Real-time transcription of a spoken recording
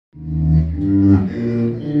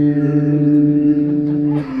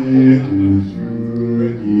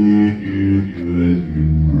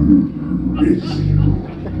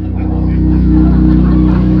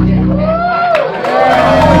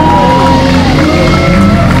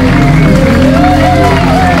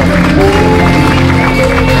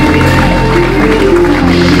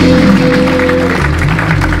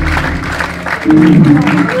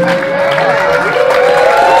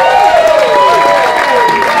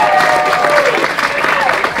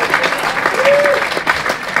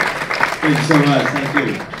Thank you so much. Thank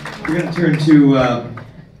you. We're going to turn to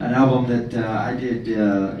an album that I did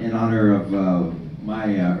in honor of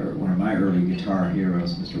one of my early guitar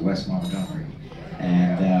heroes, Mr. Wes Montgomery.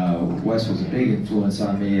 And Wes was a big influence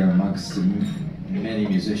on me amongst many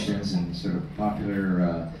musicians and sort of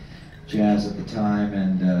popular jazz at the time,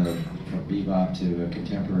 and from bebop to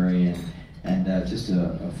contemporary, and just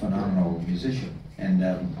a phenomenal musician. And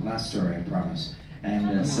last story, I promise.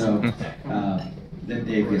 And so then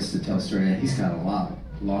Dave gets to tell a story, and he's got a lot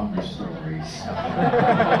longer stories.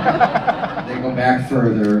 They go back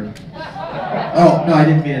further. Oh, no, I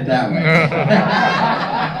didn't mean it that way.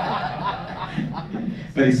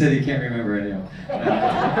 But he said he can't remember any of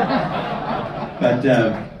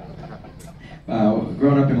them.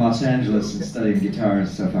 Growing up in Los Angeles and studying guitar and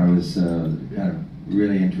stuff, I was kind of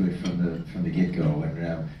really into it from the get-go.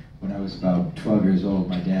 And when I was about 12 years old,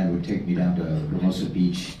 my dad would take me down to Hermosa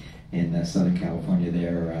Beach in Southern California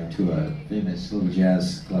there to a famous little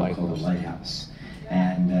jazz club called the Lighthouse.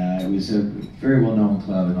 And it was a very well-known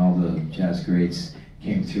club, and all the jazz greats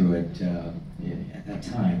came through it at that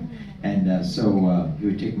time. And so he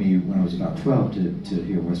would take me when I was about 12 to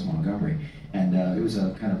hear Wes Montgomery. And it was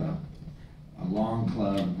a kind of a long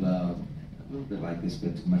club, a little bit like this,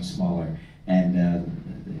 but much smaller. And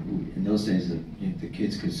in those days, the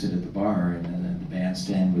kids could sit at the bar, and the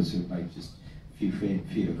bandstand was like just a few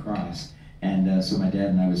feet across. And so my dad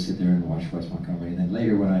and I would sit there and watch Wes Montgomery. And then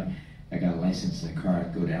later, when I got a license in the car,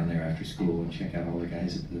 I'd go down there after school and check out all the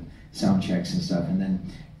guys at the sound checks and stuff. And then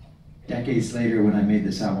decades later, when I made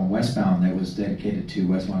this album, Westbound, that was dedicated to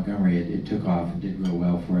Wes Montgomery, it took off and did real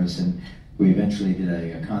well for us. And we eventually did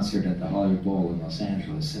a concert at the Hollywood Bowl in Los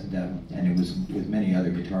Angeles, and it was with many other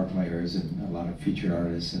guitar players and a lot of featured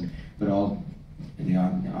artists, but all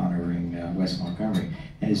honoring Wes Montgomery.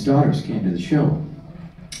 And his daughters came to the show,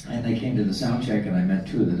 and they came to the sound check, and I met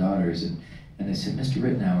two of the daughters, and they said, "Mr.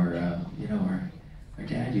 Ritenour, you know, our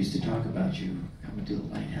dad used to talk about you coming to the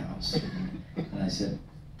Lighthouse." And I said,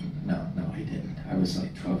 No, he didn't. I was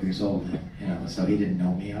like 12 years old, so he didn't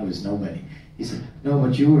know me. I was nobody. He said, "No,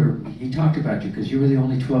 but he talked about you because you were the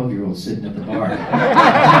only 12-year-old sitting at the bar."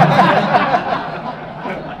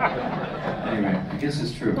 Anyway, I guess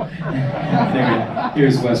it's true.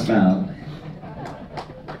 Here's Westbound.